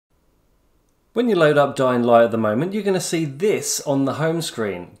When you load up Dying Light at the moment, you're going to see this on the home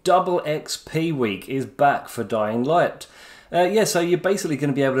screen. Double XP week is back for Dying Light. So you're basically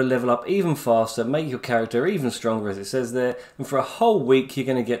going to be able to level up even faster, make your character even stronger as it says there, and for a whole week you're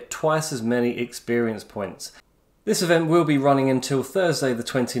going to get twice as many experience points. This event will be running until Thursday the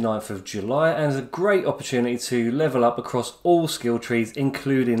 29th of July and is a great opportunity to level up across all skill trees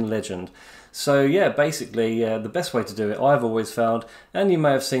including Legend. So yeah, basically the best way to do it, I've always found, and you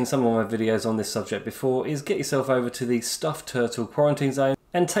may have seen some of my videos on this subject before, is get yourself over to the Stuffed Turtle Quarantine Zone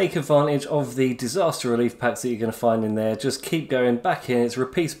and take advantage of the disaster relief packs that you're going to find in there. Just keep going back in, it's a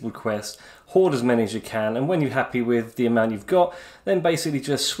repeatable quest, hoard as many as you can, and when you're happy with the amount you've got, then basically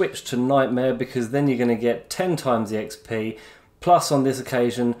just switch to Nightmare, because then you're going to get 10 times the XP, plus on this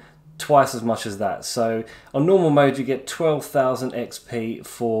occasion twice as much as that. So on normal mode you get 12,000 XP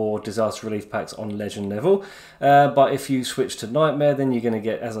for disaster relief packs on Legend level, but if you switch to Nightmare then you're going to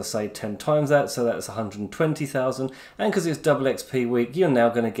get, as I say, 10 times that, so that's 120,000, and because it's double XP week you're now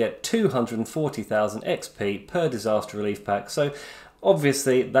going to get 240,000 XP per disaster relief pack, so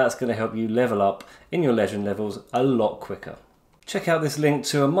obviously that's going to help you level up in your Legend levels a lot quicker. Check out this link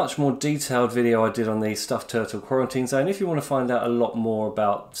to a much more detailed video I did on the Stuffed Turtle Quarantine Zone if you want to find out a lot more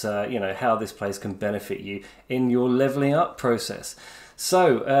about how this place can benefit you in your leveling up process.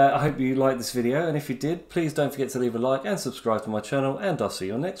 So I hope you liked this video, and if you did, please don't forget to leave a like and subscribe to my channel, and I'll see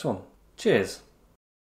you on the next one. Cheers!